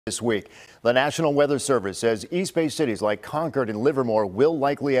This week, the National Weather Service says East Bay cities like Concord and Livermore will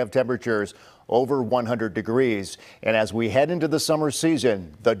likely have temperatures over 100 degrees. And as we head into the summer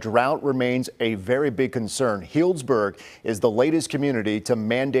season, the drought remains a very big concern. Healdsburg is the latest community to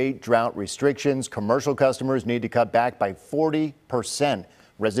mandate drought restrictions. Commercial customers need to cut back by 40%.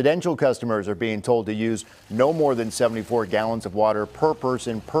 Residential customers are being told to use no more than 74 gallons of water per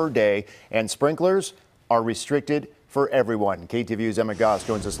person per day, and sprinklers are restricted for everyone. KTVU's Emma Goss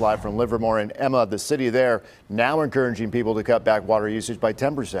joins us live from Livermore. And Emma, the city there now encouraging people to cut back water usage by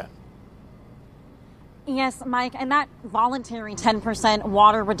 10%. Yes, Mike, and that voluntary 10%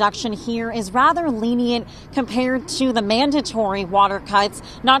 water reduction here is rather lenient compared to the mandatory water cuts,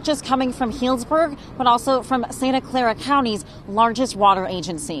 not just coming from Healdsburg, but also from Santa Clara County's largest water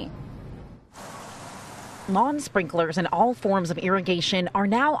agency. Lawn sprinklers and all forms of irrigation are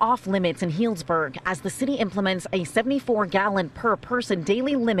now off limits in Healdsburg as the city implements a 74-gallon per person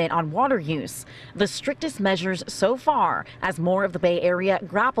daily limit on water use, the strictest measures so far as more of the Bay Area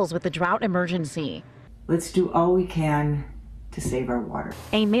grapples with the drought emergency. Let's do all we can to save our water.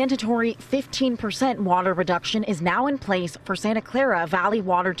 A mandatory 15% water reduction is now in place for Santa Clara Valley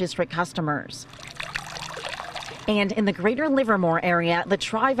Water District customers. And in the greater Livermore area, the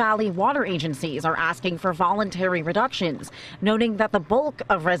Tri-Valley water agencies are asking for voluntary reductions, noting that the bulk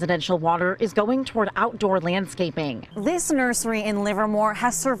of residential water is going toward outdoor landscaping. This nursery in Livermore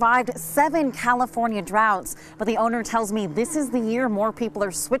has survived 7 California droughts, but the owner tells me this is the year more people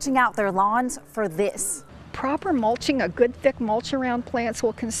are switching out their lawns for this. Proper mulching, a good thick mulch around plants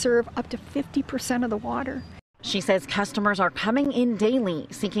will conserve up to 50% of the water. She says customers are coming in daily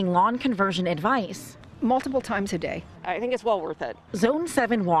seeking lawn conversion advice. Multiple times a day. I think it's well worth it. Zone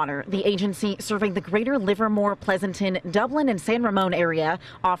 7 Water, the agency serving the greater Livermore, Pleasanton, Dublin, and San Ramon area,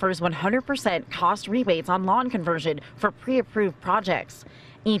 offers 100% cost rebates on lawn conversion for pre-approved projects.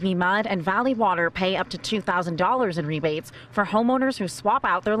 EP Mud and Valley Water pay up to $2,000 in rebates for homeowners who swap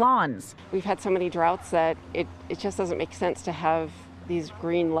out their lawns. We've had so many droughts that it just doesn't make sense to have these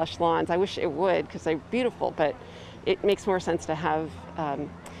green, lush lawns. I wish it would because they're beautiful, but it makes more sense to have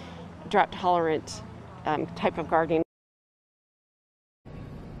drought-tolerant type of gardening.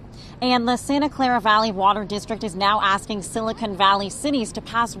 And the Santa Clara Valley Water District is now asking Silicon Valley cities to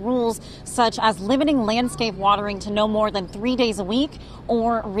pass rules such as limiting landscape watering to no more than 3 days a week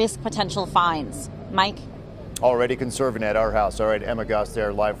or risk potential fines. Mike? Already conserving at our house. All right, Emma Goss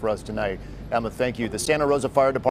there live for us tonight. Emma, thank you. The Santa Rosa Fire Department